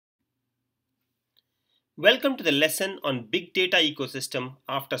Welcome to the lesson on Big Data Ecosystem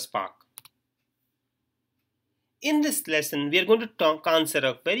after Spark. In this lesson, we are going to answer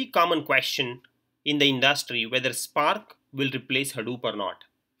a very common question in the industry whether Spark will replace Hadoop or not.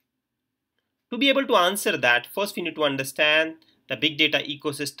 To be able to answer that, first we need to understand the big data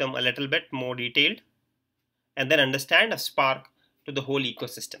ecosystem a little bit more detailed and then understand a Spark to the whole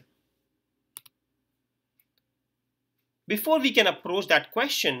ecosystem. Before we can approach that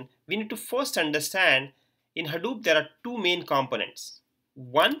question, we need to first understand in Hadoop there are two main components.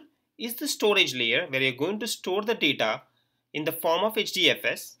 One is the storage layer where you're going to store the data in the form of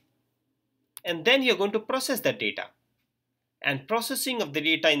HDFS, and then you're going to process that data. And processing of the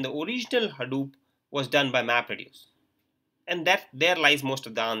data in the original Hadoop was done by Mapreduce. And there lies most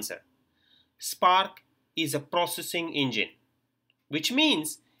of the answer. Spark is a processing engine, which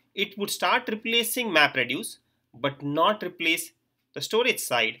means it would start replacing Mapreduce but not replace the storage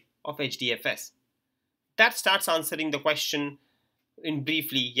side of HDFS. That starts answering the question in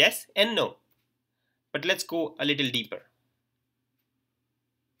briefly yes and no. But let's go a little deeper.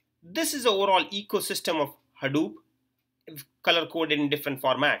 This is the overall ecosystem of Hadoop, color coded in different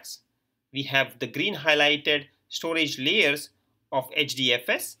formats. We have the green highlighted storage layers of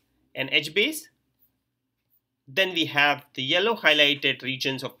HDFS and HBase. Then we have the yellow highlighted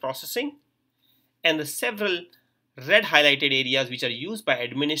regions of processing and the several red highlighted areas which are used by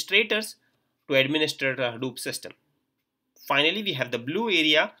administrators to administer the Hadoop system. Finally, we have the blue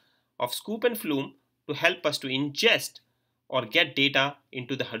area of scoop and flume to help us to ingest or get data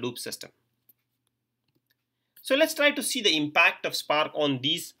into the Hadoop system. So let's try to see the impact of Spark on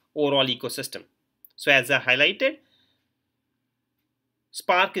these overall ecosystem. So as I highlighted,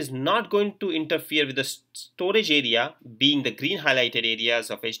 Spark is not going to interfere with the storage area being the green highlighted areas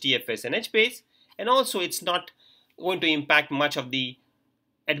of HDFS and HBase, and also it's not going to impact much of the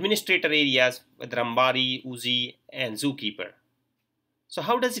administrator areas with Rambari, Uzi, and Zookeeper. So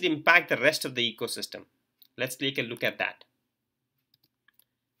how does it impact the rest of the ecosystem? Let's take a look at that.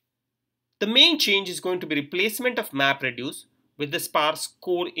 The main change is going to be replacement of Mapreduce with the Spark's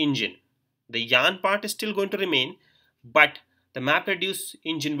core engine. The yarn part is still going to remain, but the Mapreduce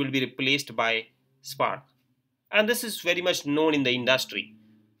engine will be replaced by Spark. And this is very much known in the industry.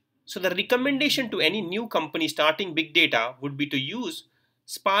 So the recommendation to any new company starting big data would be to use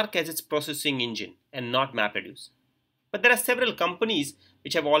Spark as its processing engine and not Mapreduce. But there are several companies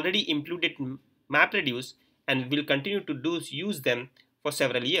which have already included Mapreduce and will continue to use them for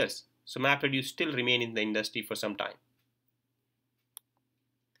several years. So Mapreduce still remain in the industry for some time.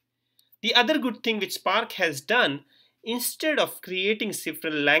 The other good thing which Spark has done, instead of creating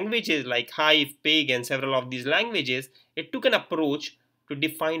several languages like Hive, Pig and several of these languages, it took an approach to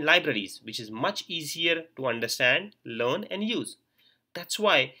define libraries, which is much easier to understand, learn and use. That's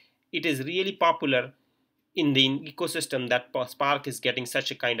why it is really popular in the ecosystem that Spark is getting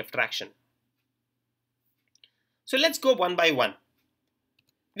such a kind of traction. So let's go one by one.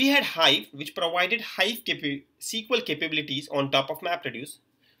 We had Hive, which provided Hive SQL capabilities on top of Mapreduce.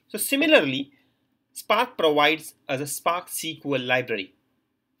 So similarly, Spark provides us a Spark SQL library.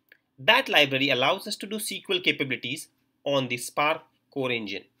 That library allows us to do SQL capabilities on the Spark core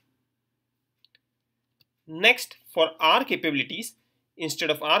engine. Next, for R capabilities,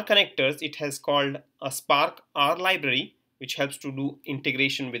 instead of R connectors, it has called a Spark R library, which helps to do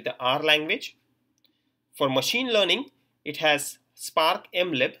integration with the R language. For machine learning, it has Spark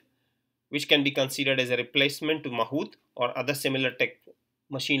mlib, which can be considered as a replacement to Mahout or other similar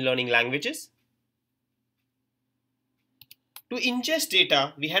machine learning languages. To ingest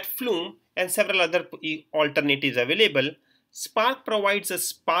data, we had Flume and several other alternatives available. Spark provides a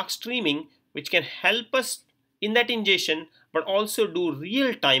Spark streaming, which can help us in that ingestion, but also do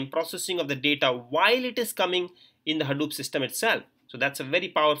real-time processing of the data while it is coming in the Hadoop system itself. So that's a very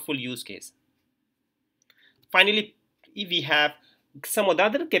powerful use case. Finally, we have some of the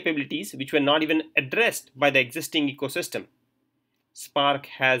other capabilities which were not even addressed by the existing ecosystem. Spark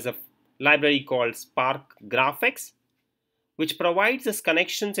has a library called Spark GraphX, which provides us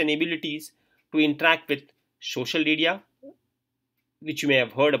connections and abilities to interact with social media, which you may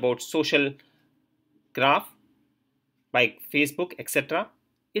have heard about social graph by Facebook, etc.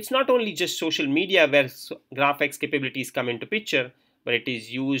 It's not only just social media where GraphX capabilities come into picture, but it is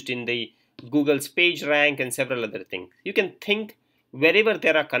used in the Google's PageRank and several other things. You can think wherever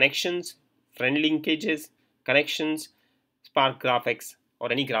there are connections, friend linkages, connections, Spark GraphX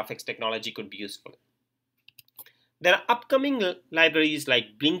or any graphics technology could be useful. There are upcoming libraries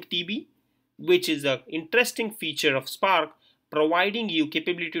like BlinkDB, which is an interesting feature of Spark, providing you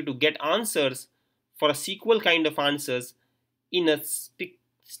capability to get answers for a SQL kind of answers in a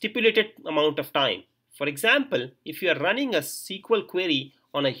stipulated amount of time. For example, if you are running a SQL query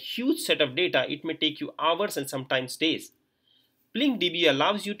on a huge set of data, it may take you hours and sometimes days. BlinkDB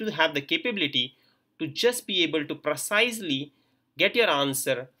allows you to have the capability to just be able to precisely get your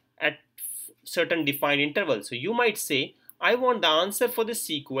answer at certain defined intervals. So you might say, I want the answer for this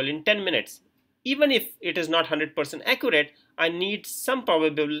SQL in 10 minutes. Even if it is not 100% accurate, I need some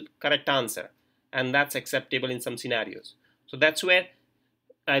probable correct answer. And that's acceptable in some scenarios. So that's where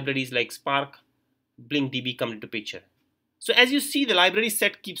libraries like Spark, BlinkDB come into picture. So as you see, the library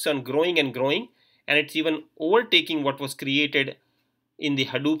set keeps on growing and growing, and it's even overtaking what was created in the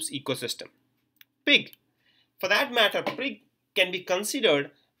Hadoop's ecosystem. Pig. For that matter, Pig can be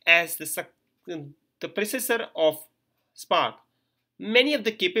considered as the predecessor of Spark. Many of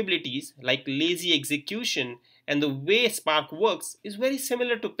the capabilities like lazy execution and the way Spark works is very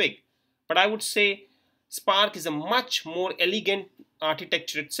similar to Pig. But I would say Spark is a much more elegant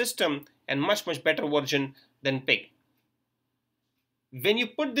architectured system and much better version than Pig. When you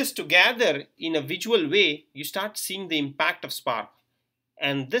put this together in a visual way, you start seeing the impact of Spark.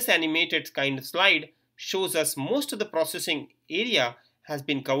 And this animated kind of slide shows us most of the processing area has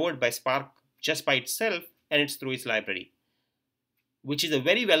been covered by Spark just by itself, and it's through its library, which is a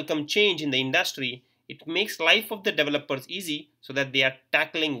very welcome change in the industry. It makes life of the developers easy so that they are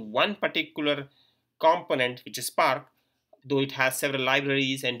tackling one particular component, which is Spark, though it has several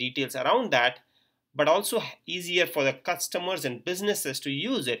libraries and details around that, but also easier for the customers and businesses to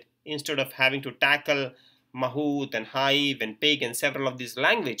use it instead of having to tackle Mahout and Hive and Pig and several of these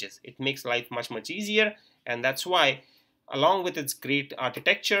languages. It makes life much easier, and that's why, along with its great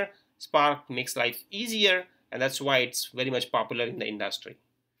architecture, Spark makes life easier, and that's why it's very much popular in the industry.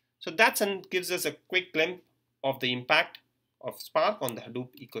 So that gives us a quick glimpse of the impact of Spark on the Hadoop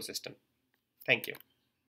ecosystem. Thank you.